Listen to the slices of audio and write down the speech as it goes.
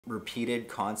repeated,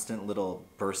 constant little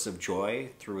bursts of joy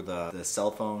through the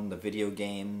cell phone, the video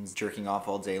games, jerking off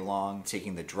all day long,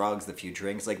 taking the drugs, the few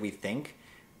drinks. Like, we think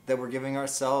that we're giving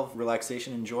ourselves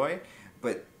relaxation and joy,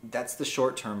 but that's the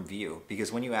short-term view,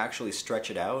 because when you actually stretch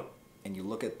it out and you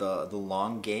look at the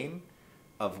long game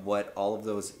of what all of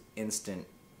those instant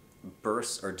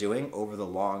bursts are doing over the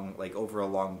long, like over a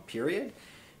long period,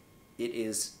 it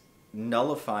is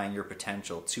nullifying your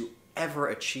potential to ever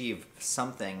achieve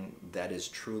something that is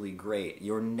truly great.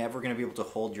 You're never going to be able to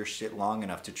hold your shit long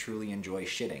enough to truly enjoy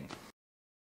shitting.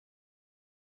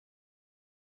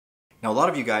 Now, a lot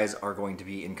of you guys are going to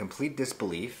be in complete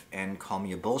disbelief and call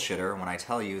me a bullshitter when I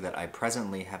tell you that I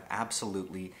presently have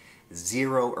absolutely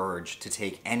zero urge to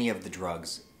take any of the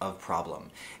drugs of problem.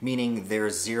 Meaning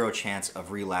there's zero chance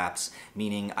of relapse,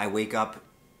 meaning I wake up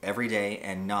every day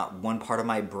and not one part of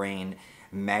my brain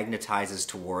magnetizes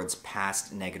towards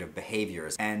past negative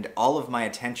behaviors. And all of my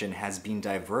attention has been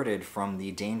diverted from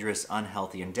the dangerous,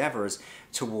 unhealthy endeavors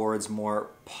towards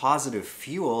more positive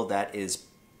fuel that is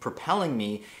propelling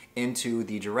me into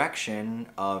the direction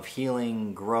of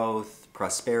healing, growth,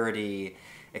 prosperity,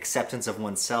 acceptance of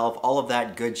oneself, all of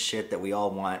that good shit that we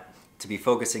all want to be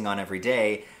focusing on every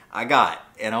day. I got.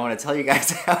 And I want to tell you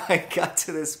guys how I got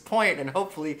to this point, and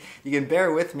hopefully you can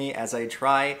bear with me as I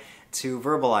try to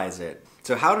verbalize it.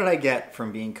 So how did I get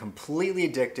from being completely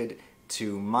addicted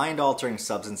to mind-altering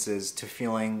substances to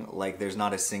feeling like there's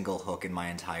not a single hook in my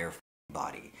entire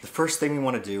body? The first thing we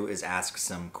want to do is ask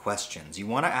some questions. You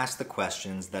want to ask the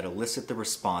questions that elicit the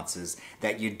responses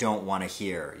that you don't want to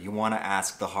hear. You want to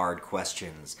ask the hard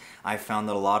questions. I found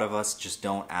that a lot of us just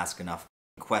don't ask enough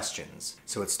questions.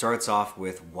 So it starts off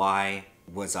with, why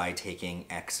was I taking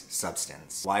X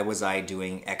substance? Why was I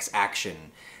doing X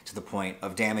action to the point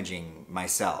of damaging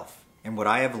myself? And what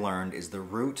I have learned is the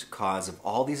root cause of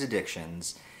all these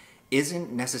addictions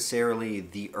isn't necessarily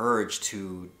the urge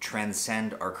to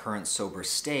transcend our current sober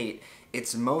state.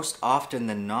 It's most often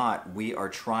than not, we are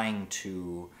trying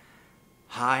to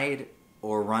hide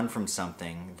or run from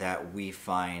something that we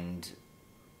find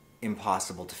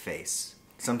impossible to face.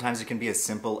 Sometimes it can be as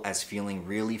simple as feeling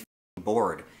really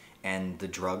bored, and the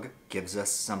drug gives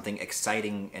us something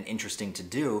exciting and interesting to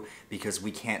do because we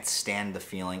can't stand the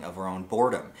feeling of our own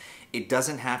boredom. It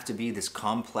doesn't have to be this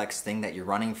complex thing that you're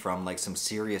running from, like some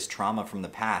serious trauma from the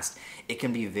past. It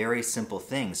can be very simple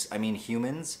things. I mean,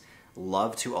 humans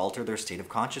love to alter their state of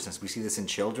consciousness. We see this in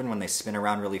children when they spin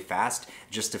around really fast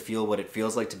just to feel what it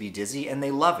feels like to be dizzy, and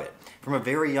they love it. From a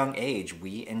very young age,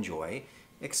 we enjoy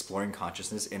exploring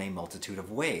consciousness in a multitude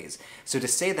of ways. So to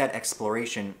say that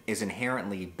exploration is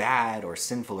inherently bad or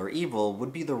sinful or evil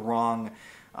would be the wrong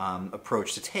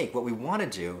approach to take. What we want to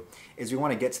do is we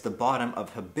want to get to the bottom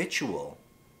of habitual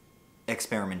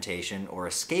experimentation or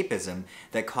escapism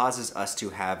that causes us to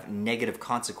have negative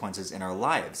consequences in our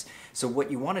lives. So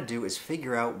what you want to do is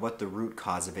figure out what the root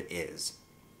cause of it is.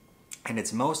 And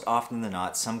it's most often than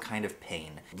not some kind of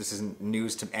pain. This isn't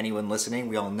news to anyone listening,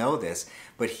 we all know this,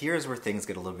 but here's where things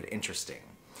get a little bit interesting.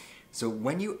 So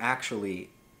when you actually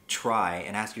try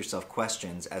and ask yourself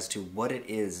questions as to what it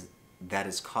is that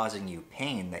is causing you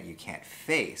pain that you can't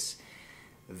face,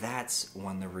 that's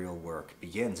when the real work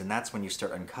begins. And that's when you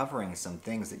start uncovering some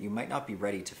things that you might not be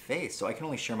ready to face. So I can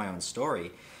only share my own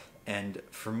story. And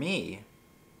for me,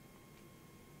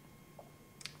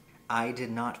 I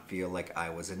did not feel like I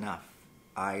was enough.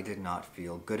 I did not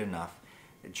feel good enough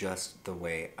just the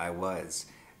way I was.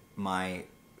 My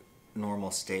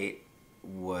normal state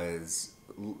was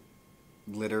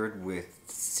littered with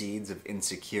seeds of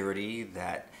insecurity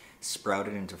that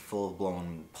sprouted into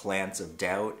full-blown plants of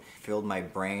doubt, filled my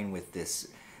brain with this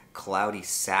cloudy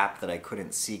sap that I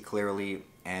couldn't see clearly,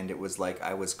 and it was like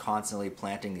I was constantly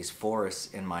planting these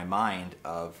forests in my mind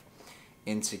of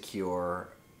insecure,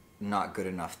 not good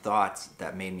enough thoughts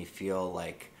that made me feel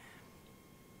like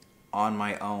on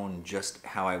my own, just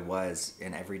how I was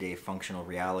in everyday functional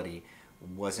reality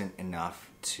wasn't enough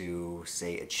to,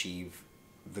 say, achieve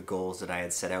the goals that I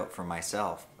had set out for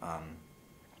myself.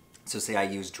 So say I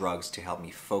used drugs to help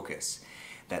me focus.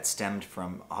 That stemmed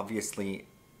from, obviously,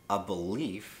 a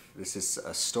belief. This is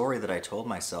a story that I told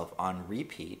myself on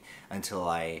repeat until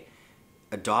I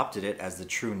adopted it as the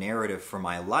true narrative for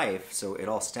my life. So it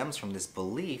all stems from this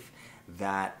belief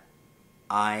that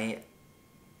I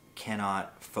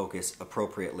cannot focus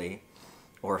appropriately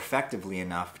or effectively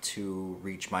enough to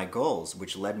reach my goals,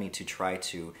 which led me to try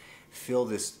to fill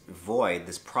this void,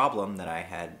 this problem that I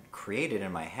had created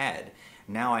in my head.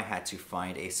 Now I had to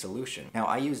find a solution. Now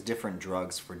I use different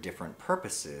drugs for different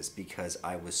purposes because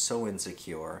I was so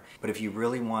insecure, but if you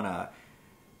really want to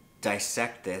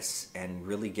dissect this and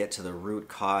really get to the root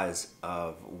cause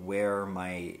of where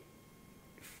my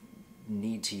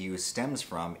need to use stems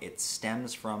from, it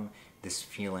stems from this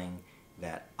feeling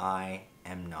that I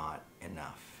am not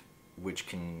enough, which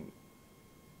can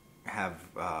have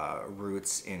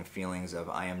roots in feelings of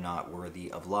I am not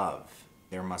worthy of love.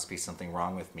 There must be something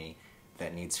wrong with me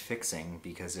that needs fixing,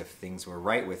 because if things were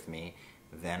right with me,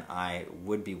 then I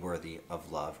would be worthy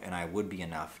of love and I would be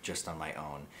enough just on my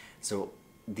own. So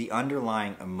the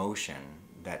underlying emotion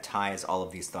that ties all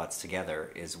of these thoughts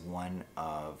together is one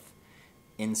of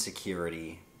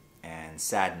insecurity and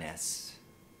sadness,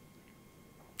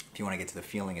 if you want to get to the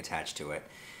feeling attached to it.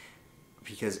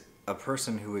 Because a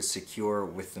person who is secure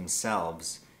with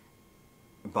themselves,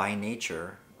 by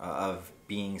nature of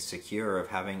being secure, of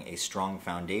having a strong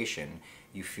foundation,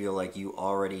 you feel like you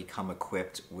already come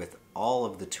equipped with all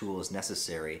of the tools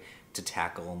necessary to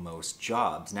tackle most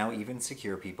jobs. Now, even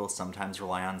secure people sometimes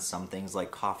rely on some things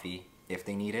like coffee if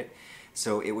they need it.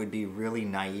 So it would be really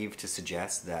naive to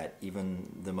suggest that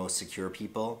even the most secure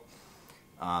people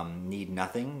need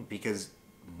nothing, because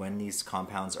when these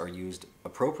compounds are used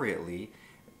appropriately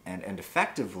and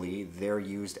effectively, they're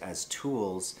used as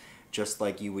tools, just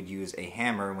like you would use a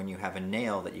hammer when you have a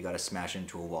nail that you got to smash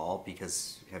into a wall.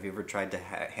 Because have you ever tried to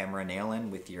hammer a nail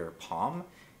in with your palm?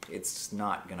 It's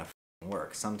not gonna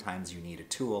work. Sometimes you need a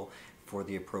tool for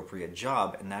the appropriate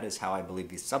job, and that is how I believe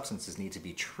these substances need to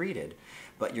be treated.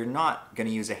 But you're not going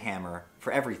to use a hammer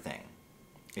for everything.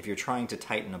 If you're trying to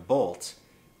tighten a bolt,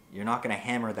 you're not going to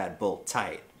hammer that bolt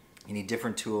tight. You need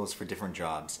different tools for different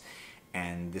jobs.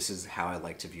 And this is how I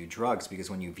like to view drugs, because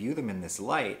when you view them in this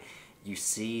light, you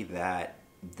see that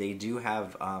they do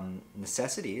have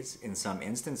necessities in some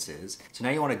instances. So now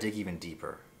you want to dig even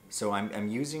deeper. So I'm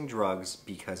using drugs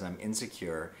because I'm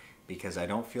insecure, because I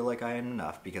don't feel like I am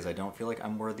enough, because I don't feel like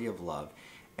I'm worthy of love.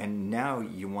 And now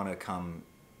you want to come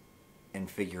and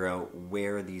figure out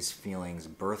where these feelings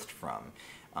birthed from.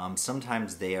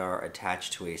 Sometimes they are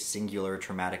attached to a singular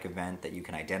traumatic event that you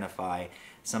can identify.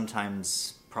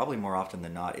 Sometimes, probably more often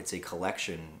than not, it's a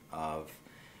collection of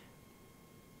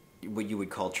what you would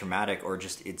call traumatic, or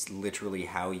just it's literally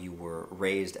how you were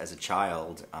raised as a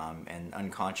child, and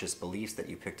unconscious beliefs that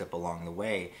you picked up along the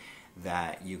way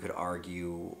that you could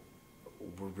argue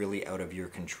were really out of your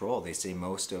control. They say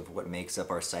most of what makes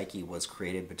up our psyche was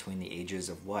created between the ages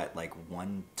of what, like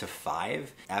 1 to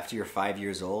 5? After you're 5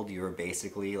 years old, you're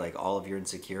basically like all of your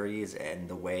insecurities and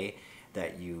the way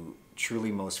that you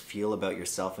truly most feel about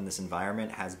yourself in this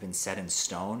environment has been set in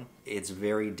stone. It's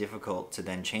very difficult to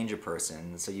then change a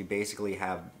person. So you basically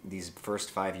have these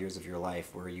first 5 years of your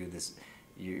life where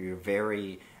you're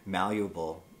very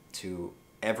malleable to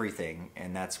everything,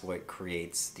 and that's what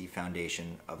creates the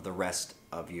foundation of the rest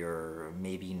of your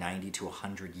maybe 90 to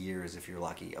 100 years, if you're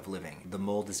lucky, of living. The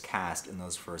mold is cast in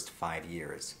those first 5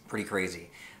 years. Pretty crazy.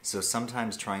 So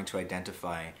sometimes trying to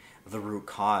identify the root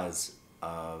cause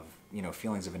of,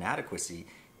 feelings of inadequacy,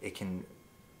 it can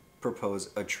propose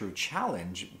a true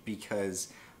challenge,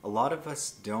 because a lot of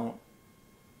us don't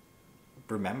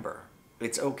remember.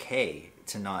 It's okay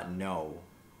to not know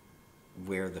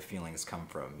where the feelings come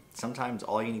from. Sometimes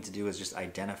all you need to do is just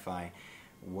identify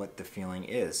what the feeling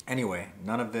is. Anyway,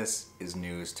 none of this is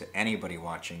news to anybody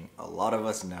watching. A lot of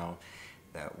us know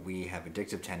that we have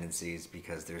addictive tendencies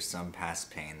because there's some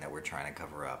past pain that we're trying to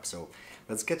cover up. So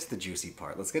let's get to the juicy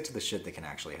part. Let's get to the shit that can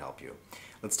actually help you.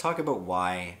 Let's talk about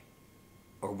why,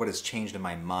 or what has changed in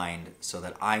my mind so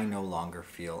that I no longer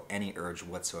feel any urge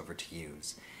whatsoever to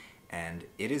use. And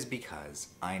it is because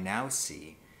I now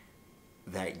see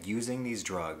that using these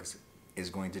drugs is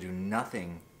going to do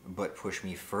nothing but push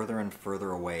me further and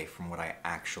further away from what I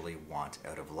actually want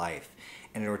out of life.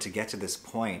 And in order to get to this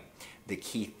point, the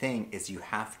key thing is you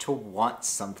have to want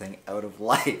something out of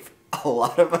life. A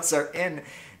lot of us are in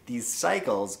these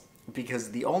cycles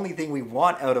because the only thing we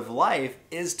want out of life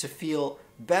is to feel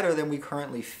better than we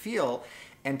currently feel.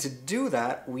 And to do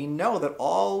that, we know that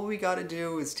all we got to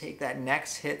do is take that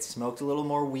next hit, smoke a little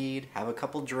more weed, have a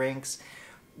couple drinks.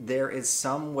 There is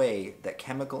some way that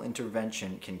chemical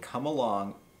intervention can come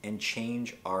along and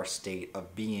change our state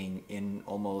of being in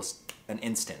almost an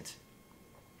instant.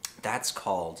 That's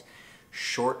called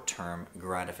short-term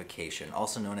gratification,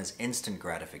 also known as instant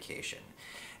gratification.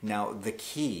 Now, the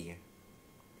key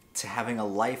to having a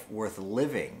life worth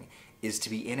living is to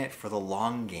be in it for the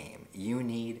long game. You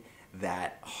need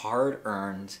that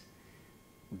hard-earned,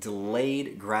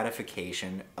 delayed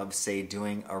gratification of, say,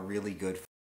 doing a really good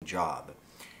job.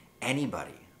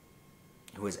 Anybody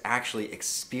who has actually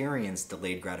experienced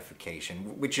delayed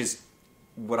gratification, which is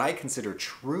what I consider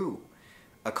true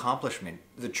accomplishment,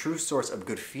 the true source of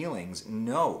good feelings,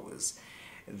 knows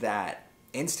that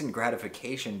instant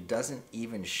gratification doesn't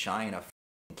even shine a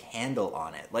candle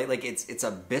on it. Like it's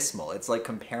abysmal. It's like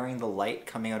comparing the light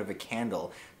coming out of a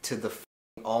candle to the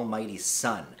almighty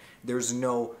sun. There's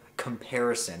no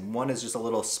comparison. One is just a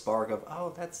little spark of,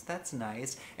 oh, that's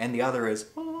nice, and the other is,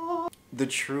 oh. The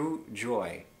true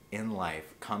joy in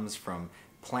life comes from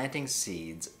planting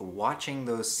seeds, watching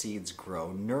those seeds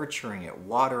grow, nurturing it,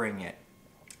 watering it,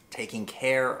 taking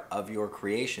care of your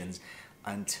creations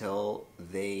until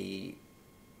they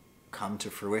come to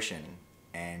fruition,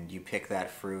 and you pick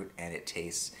that fruit and it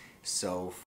tastes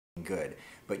so good.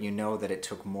 But you know that it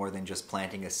took more than just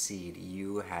planting a seed.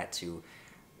 You had to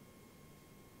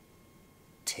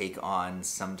take on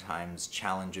sometimes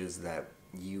challenges that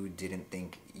you didn't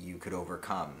think you could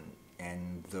overcome.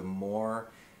 And the more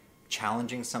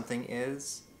challenging something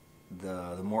is,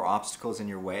 the more obstacles in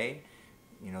your way,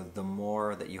 you know, the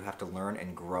more that you have to learn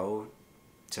and grow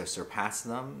to surpass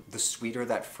them, the sweeter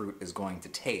that fruit is going to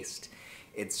taste.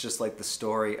 It's just like the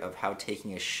story of how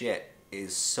taking a shit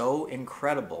is so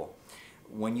incredible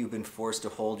when you've been forced to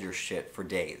hold your shit for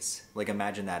days. Like,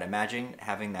 imagine that. Imagine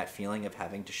having that feeling of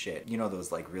having to shit. You know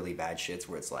those like really bad shits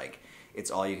where it's like,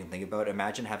 it's all you can think about?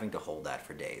 Imagine having to hold that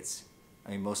for days.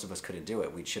 I mean, most of us couldn't do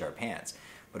it. We'd shit our pants.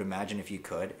 But imagine if you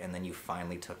could, and then you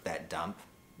finally took that dump.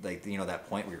 Like, you know, that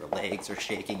point where your legs are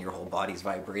shaking, your whole body's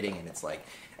vibrating, and it's like,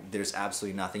 there's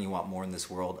absolutely nothing you want more in this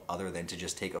world other than to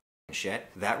just take a shit.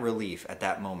 That relief at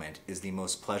that moment is the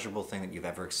most pleasurable thing that you've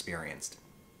ever experienced.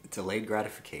 Delayed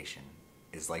gratification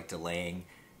is like delaying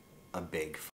a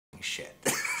big shit.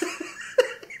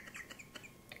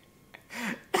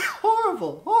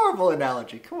 Horrible, horrible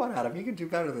analogy. Come on, Adam, you can do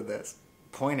better than this.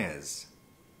 Point is,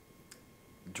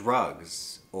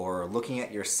 drugs or looking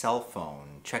at your cell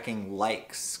phone, checking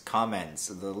likes, comments,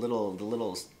 the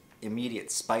little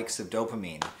immediate spikes of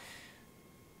dopamine,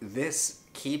 this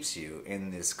keeps you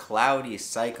in this cloudy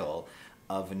cycle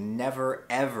of never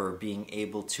ever being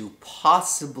able to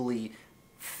possibly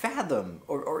fathom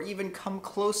or even come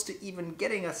close to even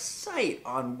getting a sight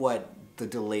on what the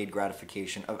delayed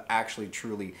gratification of actually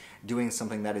truly doing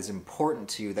something that is important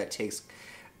to you, that takes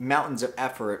mountains of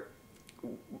effort,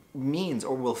 means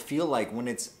or will feel like when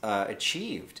it's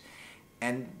achieved.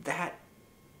 And that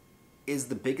is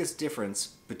the biggest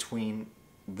difference between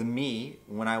the me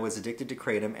when I was addicted to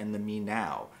kratom and the me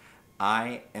now.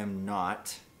 I am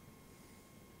not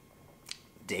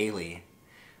daily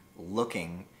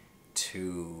looking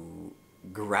to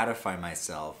gratify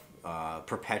myself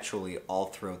perpetually all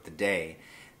throughout the day,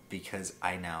 because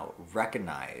I now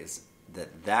recognize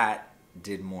that that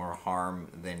did more harm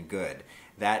than good.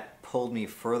 That pulled me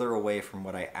further away from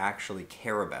what I actually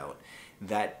care about.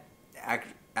 That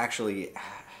actually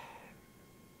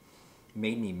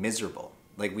made me miserable.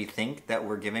 Like, we think that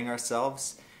we're giving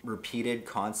ourselves repeated,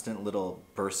 constant little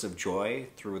bursts of joy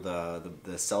through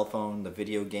the cell phone, the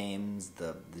video games,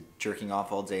 the jerking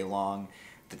off all day long,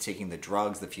 the taking the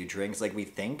drugs, the few drinks. Like, we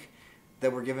think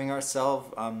that we're giving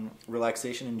ourselves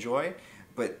relaxation and joy,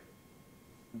 but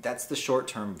that's the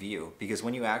short-term view. Because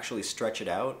when you actually stretch it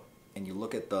out and you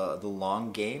look at the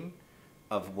long game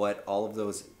of what all of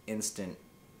those instant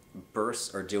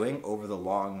bursts are doing over the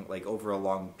long, like over a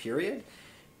long period,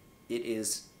 it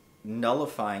is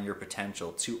nullifying your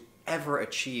potential to ever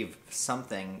achieve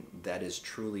something that is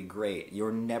truly great.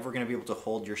 You're never going to be able to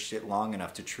hold your shit long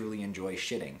enough to truly enjoy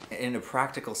shitting. In a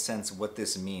practical sense, what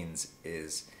this means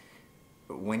is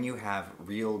when you have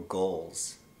real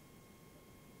goals,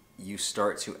 you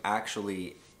start to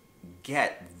actually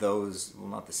get those, well,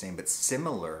 not the same, but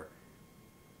similar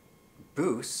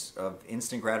boosts of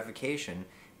instant gratification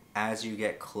as you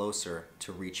get closer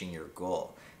to reaching your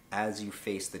goal, as you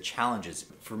face the challenges.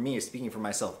 For me, speaking for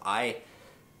myself, I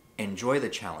enjoy the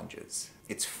challenges.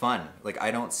 It's fun. Like, I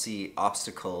don't see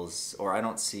obstacles, or I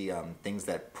don't see things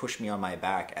that push me on my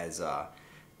back as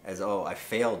oh, I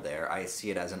failed there. I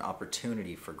see it as an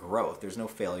opportunity for growth. There's no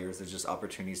failures, there's just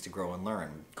opportunities to grow and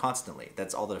learn constantly.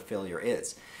 That's all that a failure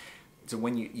is. So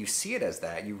when you see it as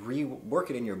that, you rework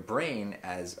it in your brain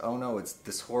as, oh no, it's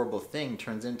this horrible thing,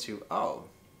 turns into, oh,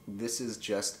 this is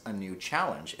just a new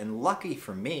challenge. And lucky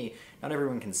for me, not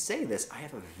everyone can say this, I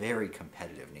have a very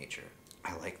competitive nature.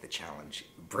 I like the challenge.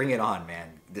 Bring it on,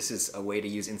 man. This is a way to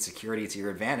use insecurity to your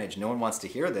advantage. No one wants to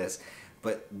hear this,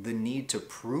 but the need to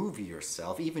prove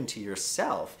yourself, even to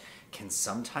yourself, can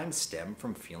sometimes stem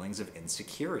from feelings of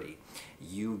insecurity.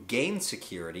 You gain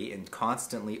security in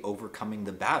constantly overcoming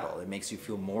the battle. It makes you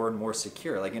feel more and more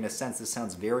secure. Like, in a sense, this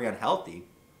sounds very unhealthy,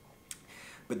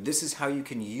 but this is how you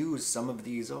can use some of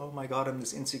these, oh my God, I'm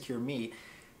this insecure me.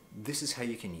 This is how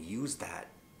you can use that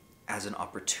as an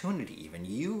opportunity, even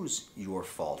use your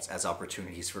faults as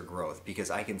opportunities for growth,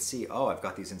 because I can see, oh, I've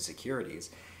got these insecurities,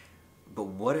 but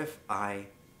what if I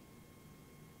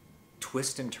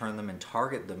twist and turn them and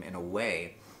target them in a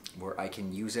way where I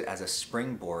can use it as a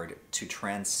springboard to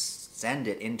transcend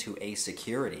it into a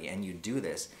security? And you do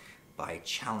this by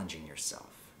challenging yourself.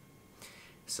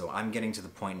 So I'm getting to the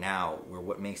point now where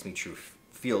what makes me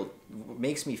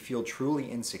feel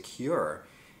truly insecure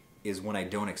is when I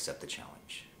don't accept the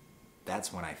challenge.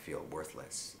 That's when I feel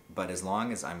worthless. But as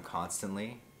long as I'm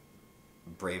constantly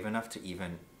brave enough to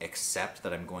even accept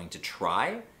that I'm going to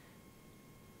try,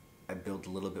 I build a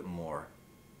little bit more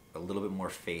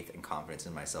faith and confidence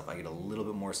in myself. I get a little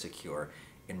bit more secure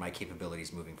in my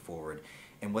capabilities moving forward.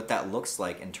 And what that looks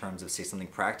like in terms of, say, something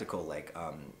practical like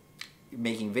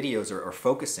making videos or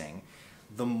focusing,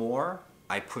 the more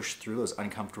I push through those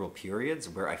uncomfortable periods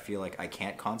where I feel like I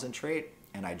can't concentrate,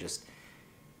 and I just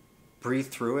breathe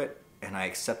through it, and I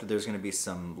accept that there's going to be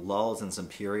some lulls and some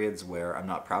periods where I'm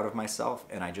not proud of myself,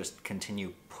 and I just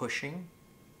continue pushing,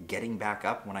 getting back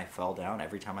up when I fall down.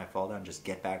 Every time I fall down, just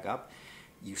get back up.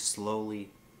 You slowly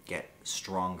get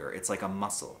stronger. It's like a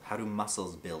muscle. How do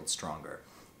muscles build stronger?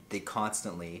 They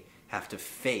constantly have to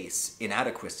face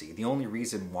inadequacy. The only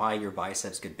reason why your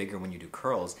biceps get bigger when you do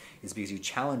curls is because you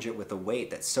challenge it with a weight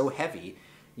that's so heavy.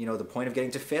 You know, the point of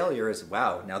getting to failure is,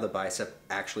 wow, now the bicep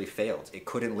actually failed. It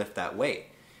couldn't lift that weight.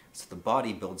 So the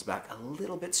body builds back a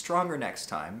little bit stronger next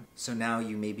time. So now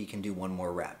you maybe can do one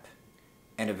more rep.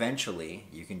 And eventually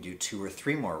you can do 2 or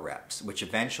 3 more reps, which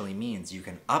eventually means you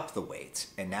can up the weight.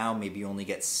 And now maybe you only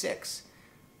get 6.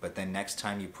 But then next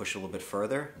time you push a little bit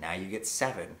further, now you get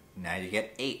 7. Now you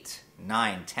get 8,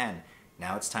 9, 10.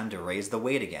 Now it's time to raise the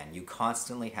weight again. You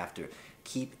constantly have to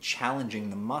keep challenging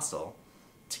the muscle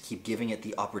to keep giving it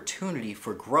the opportunity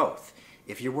for growth.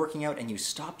 If you're working out and you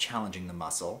stop challenging the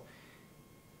muscle,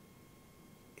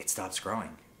 it stops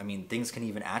growing. I mean, things can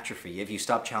even atrophy. If you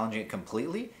stop challenging it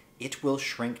completely, it will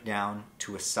shrink down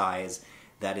to a size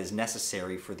that is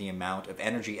necessary for the amount of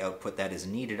energy output that is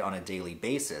needed on a daily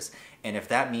basis. And if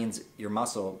that means your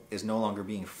muscle is no longer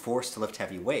being forced to lift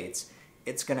heavy weights,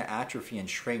 it's going to atrophy and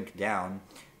shrink down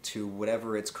to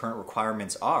whatever its current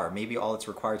requirements are. Maybe all it's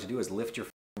required to do is lift your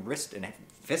wrist and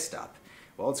fist up.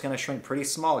 Well, it's going to shrink pretty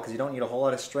small because you don't need a whole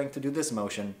lot of strength to do this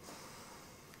motion.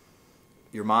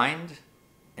 Your mind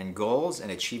and goals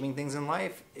and achieving things in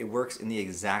life, it works in the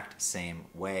exact same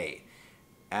way.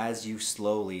 As you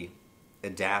slowly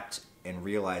adapt and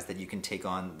realize that you can take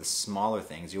on the smaller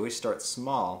things, you always start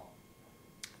small,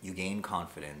 you gain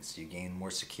confidence, you gain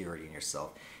more security in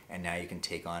yourself, and now you can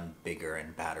take on bigger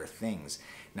and badder things.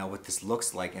 Now what this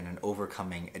looks like in an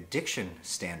overcoming addiction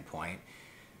standpoint,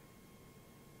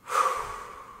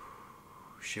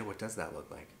 shit, what does that look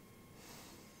like?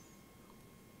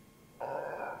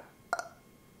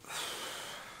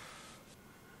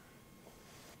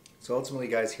 So ultimately,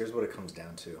 guys, here's what it comes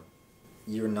down to.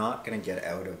 You're not going to get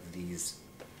out of these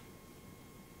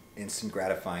instant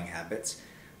gratifying habits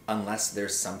unless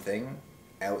there's something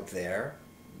out there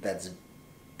that's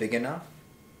big enough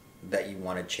that you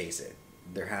want to chase it.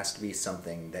 There has to be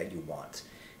something that you want.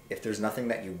 If there's nothing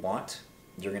that you want,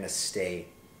 you're going to stay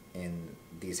in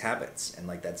these habits. And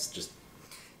like, that's just,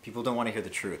 people don't want to hear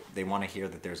the truth. They want to hear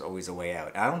that there's always a way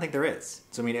out. I don't think there is.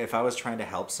 So I mean, if I was trying to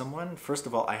help someone, first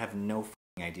of all, I have no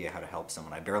idea how to help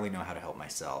someone. I barely know how to help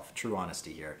myself. True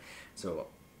honesty here. So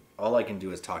all I can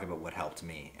do is talk about what helped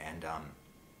me. And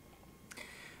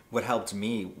what helped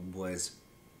me was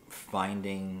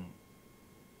finding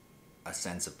a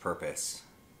sense of purpose,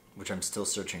 which I'm still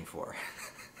searching for.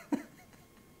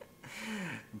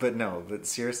 But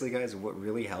seriously, guys, what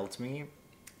really helped me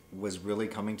was really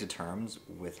coming to terms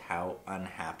with how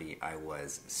unhappy I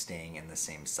was staying in the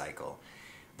same cycle.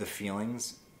 The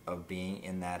feelings of being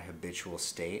in that habitual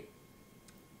state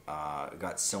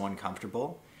got so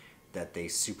uncomfortable that they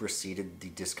superseded the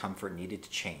discomfort needed to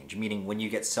change. Meaning, when you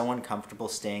get so uncomfortable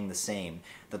staying the same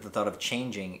that the thought of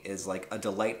changing is like a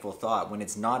delightful thought, when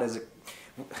it's not as...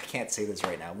 I can't say this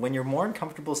right now. When you're more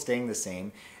uncomfortable staying the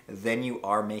same than you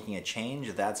are making a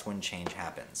change, that's when change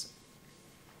happens.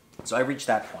 So I reached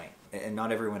that point, and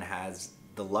not everyone has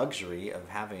the luxury of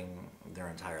having their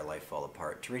entire life fall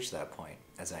apart to reach that point,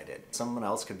 as I did. Someone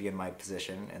else could be in my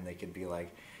position and they could be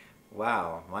like,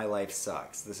 wow, my life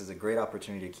sucks. This is a great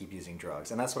opportunity to keep using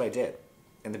drugs. And that's what I did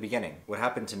in the beginning. What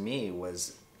happened to me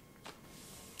was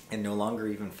it no longer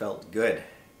even felt good.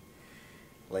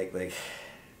 Like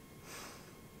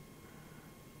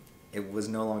it was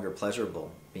no longer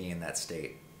pleasurable being in that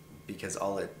state, because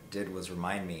all it did was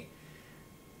remind me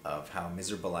of how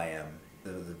miserable I am.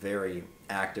 The very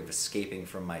act of escaping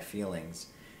from my feelings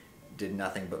did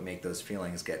nothing but make those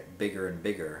feelings get bigger and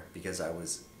bigger because I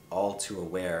was all too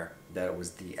aware that it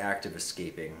was the act of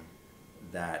escaping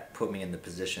that put me in the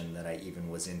position that I even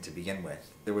was in to begin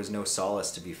with. There was no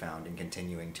solace to be found in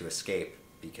continuing to escape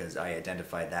because I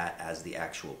identified that as the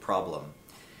actual problem.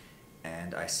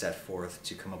 And I set forth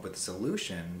to come up with a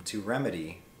solution to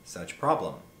remedy such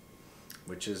problem,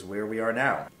 which is where we are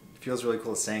now. It feels really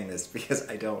cool saying this because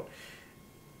I don't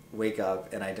wake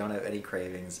up and I don't have any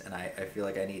cravings and I feel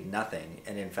like I need nothing.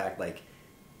 And in fact, like,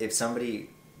 if somebody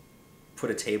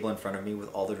put a table in front of me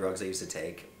with all the drugs I used to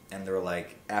take and they're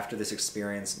like, after this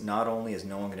experience, not only is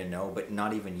no one going to know, but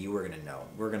not even you are going to know.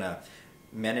 We're going to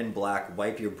Men in Black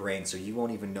wipe your brain so you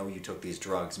won't even know you took these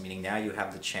drugs, meaning now you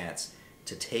have the chance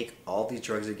to take all these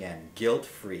drugs again,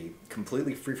 guilt-free,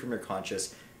 completely free from your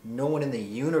conscience. No one in the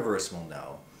universe will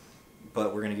know,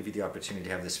 but we're going to give you the opportunity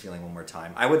to have this feeling one more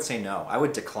time. I would say no. I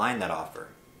would decline that offer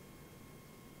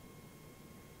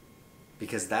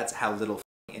because that's how little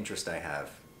interest I have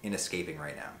in escaping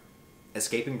right now.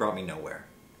 Escaping brought me nowhere.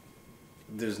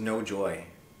 There's no joy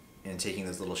in taking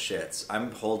those little shits.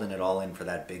 I'm holding it all in for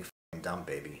that big dump,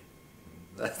 baby.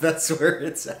 That's where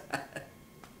it's at.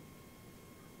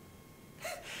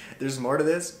 There's more to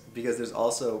this because there's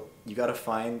also, you gotta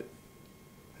find,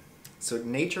 so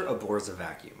nature abhors a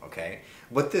vacuum, okay?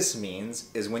 What this means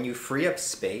is when you free up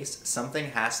space,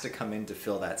 something has to come in to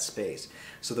fill that space.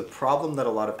 So the problem that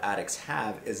a lot of addicts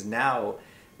have is now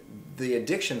the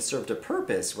addiction served a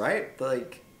purpose, right?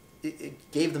 Like,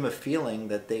 it gave them a feeling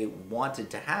that they wanted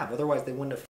to have, otherwise they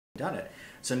wouldn't have done it.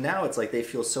 So now it's like they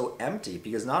feel so empty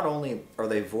because not only are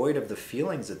they void of the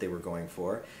feelings that they were going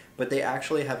for, but they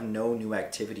actually have no new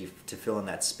activity to fill in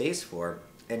that space for.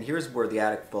 And here's where the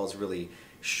addict falls really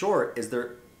short, is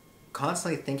they're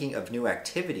constantly thinking of new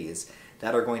activities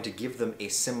that are going to give them a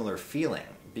similar feeling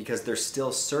because they're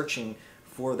still searching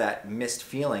for that missed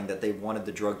feeling that they wanted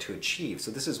the drug to achieve.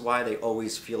 So this is why they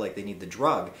always feel like they need the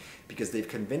drug, because they've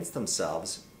convinced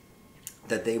themselves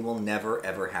that they will never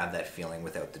ever have that feeling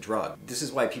without the drug. This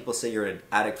is why people say you're an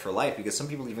addict for life, because some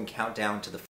people even count down to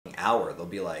the hour. They'll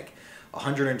be like,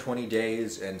 120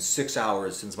 days and 6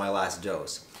 hours since my last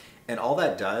dose. And all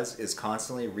that does is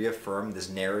constantly reaffirm this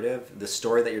narrative. The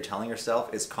story that you're telling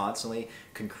yourself is constantly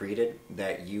concreted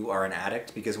that you are an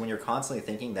addict, because when you're constantly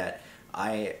thinking that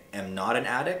I am not an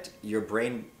addict, your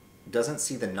brain doesn't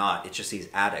see the not, it just sees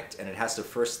addict, and it has to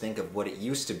first think of what it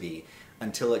used to be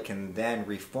until it can then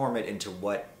reform it into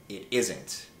what it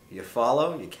isn't. You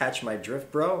follow? You catch my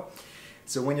drift, bro?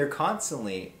 So when you're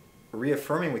constantly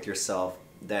reaffirming with yourself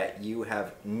that you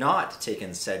have not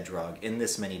taken said drug in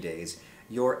this many days,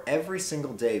 you're every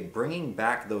single day bringing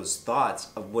back those thoughts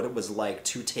of what it was like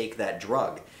to take that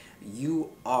drug.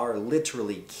 You are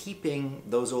literally keeping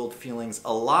those old feelings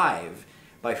alive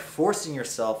by forcing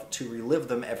yourself to relive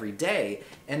them every day,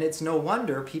 and it's no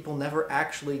wonder people never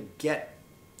actually get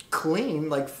clean,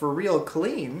 like for real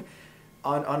clean,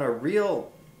 on a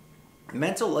real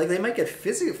mental, like they might get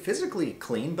physically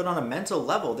clean, but on a mental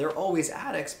level, they're always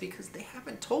addicts because they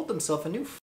haven't told themselves a new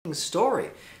story.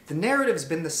 The narrative's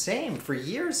been the same for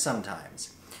years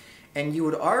sometimes. And you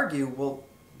would argue, well,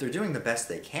 they're doing the best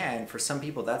they can. For some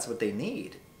people, that's what they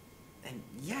need. And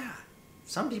yeah,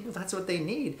 some people, that's what they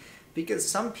need, because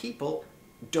some people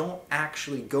don't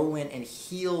actually go in and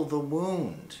heal the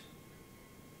wound.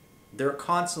 They're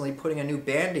constantly putting a new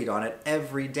Band-Aid on it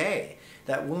every day.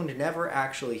 That wound never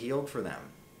actually healed for them.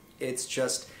 It's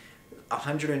just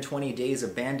 120 days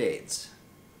of Band-Aids.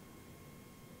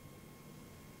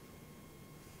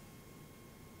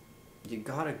 You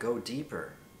gotta go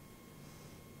deeper.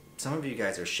 Some of you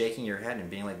guys are shaking your head and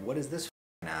being like, what does this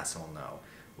asshole know?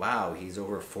 Wow, he's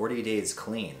over 40 days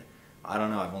clean. I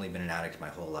don't know, I've only been an addict my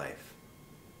whole life.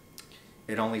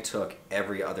 It only took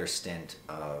every other stint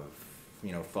of,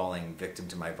 falling victim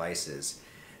to my vices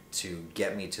to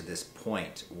get me to this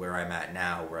point where I'm at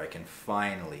now, where I can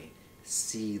finally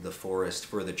see the forest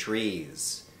for the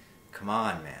trees. Come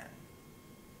on, man.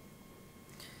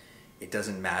 It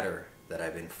doesn't matter that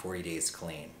I've been 40 days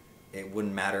clean. It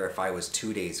wouldn't matter if I was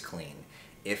 2 days clean.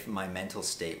 If my mental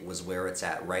state was where it's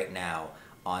at right now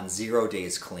on 0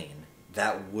 days clean,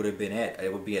 that would have been it.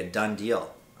 It would be a done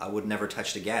deal. I would never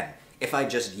touch it again. If I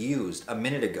just used a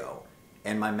minute ago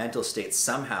and my mental state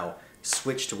somehow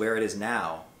switched to where it is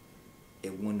now,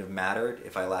 it wouldn't have mattered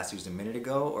if I last used a minute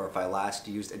ago or if I last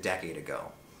used a decade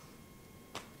ago.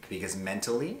 Because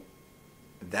mentally,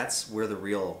 that's where the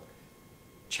real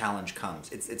challenge comes.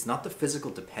 It's not the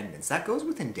physical dependence. That goes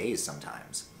within days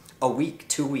sometimes. A week,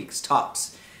 2 weeks,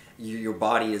 tops. Your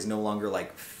body is no longer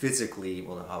like physically,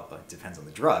 well, it depends on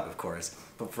the drug, of course,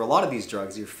 but for a lot of these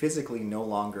drugs, you're physically no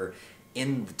longer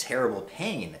in the terrible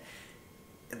pain.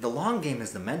 the long game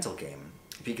is the mental game,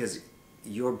 because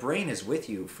your brain is with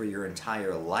you for your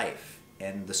entire life,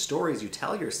 and the stories you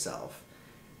tell yourself,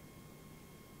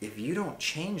 if you don't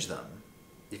change them,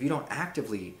 if you don't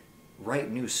actively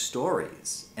write new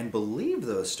stories and believe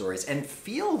those stories and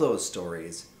feel those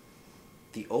stories,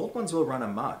 the old ones will run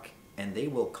amok, and they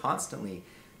will constantly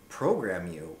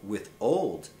program you with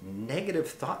old negative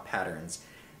thought patterns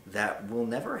that will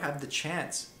never have the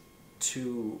chance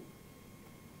to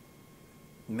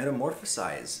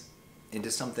metamorphosize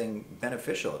into something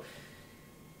beneficial.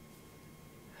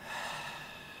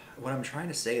 What I'm trying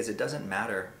to say is, it doesn't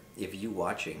matter if you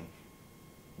watching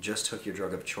just took your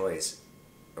drug of choice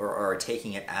or are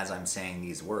taking it as I'm saying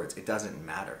these words. It doesn't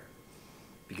matter.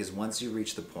 Because once you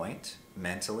reach the point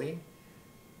mentally,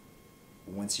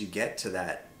 once you get to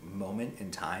that moment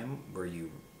in time where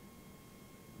you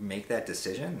make that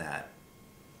decision that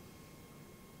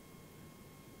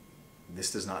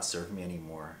this does not serve me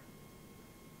anymore,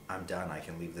 I'm done, I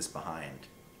can leave this behind,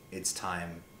 it's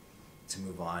time to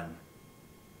move on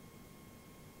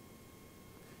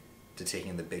to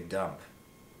taking the big dump.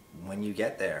 When you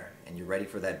get there and you're ready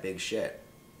for that big shit,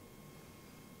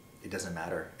 it doesn't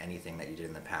matter anything that you did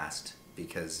in the past,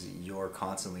 because you're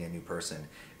constantly a new person.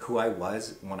 Who I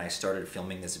was when I started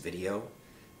filming this video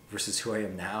versus who I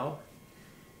am now,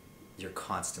 you're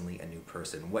constantly a new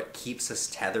person. What keeps us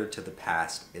tethered to the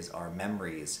past is our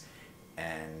memories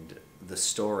and the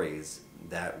stories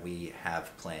that we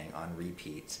have playing on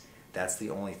repeat. That's the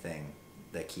only thing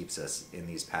that keeps us in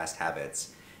these past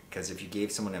habits. Because if you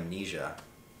gave someone amnesia,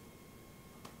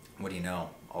 what do you know?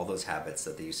 All those habits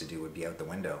that they used to do would be out the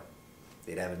window.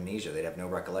 They'd have amnesia, they'd have no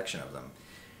recollection of them.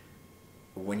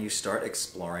 When you start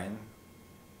exploring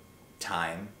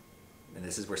time, and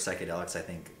this is where psychedelics, I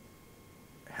think,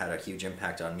 had a huge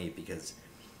impact on me, because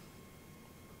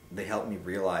they helped me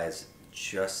realize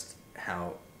just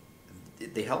how,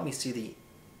 they helped me see the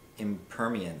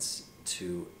impermanence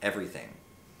to everything.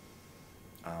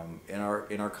 In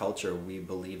our culture, we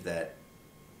believe that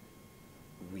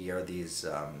we are these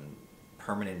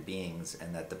permanent beings,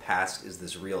 and that the past is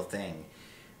this real thing,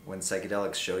 when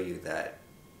psychedelics show you that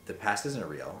the past isn't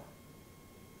real.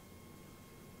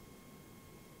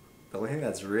 The only thing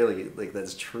that's really,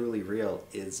 that's truly real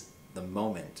is the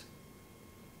moment.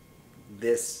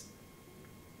 The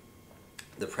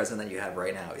present that you have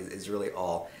right now is really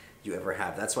all you ever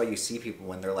have. That's why you see people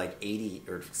when they're like 80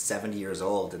 or 70 years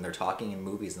old and they're talking in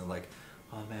movies and they're like,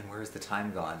 oh man, where's the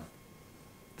time gone?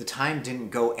 The time didn't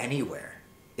go anywhere.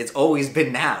 It's always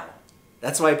been now.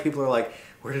 That's why people are like,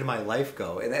 where did my life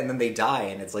go? And then they die,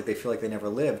 and it's like they feel like they never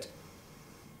lived.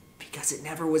 Because it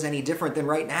never was any different than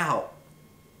right now.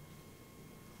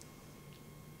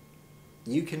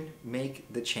 You can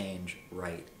make the change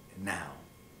right now.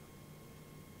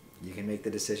 You can make the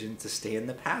decision to stay in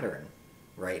the pattern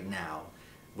right now.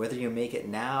 Whether you make it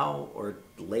now or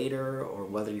later, or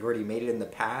whether you already made it in the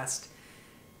past,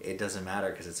 it doesn't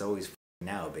matter, because it's always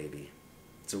now, baby.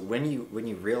 So when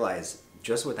you realize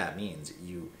just what that means,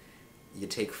 you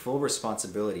take full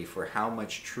responsibility for how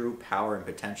much true power and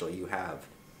potential you have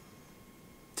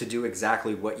to do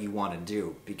exactly what you want to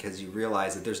do, because you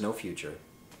realize that there's no future.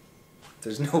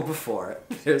 There's no before.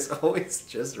 There's always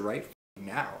just right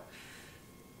now.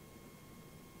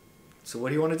 So what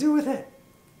do you want to do with it?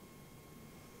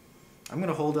 I'm going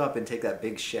to hold up and take that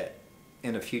big shit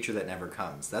in a future that never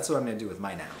comes. That's what I'm going to do with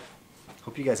my now.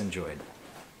 Hope you guys enjoyed.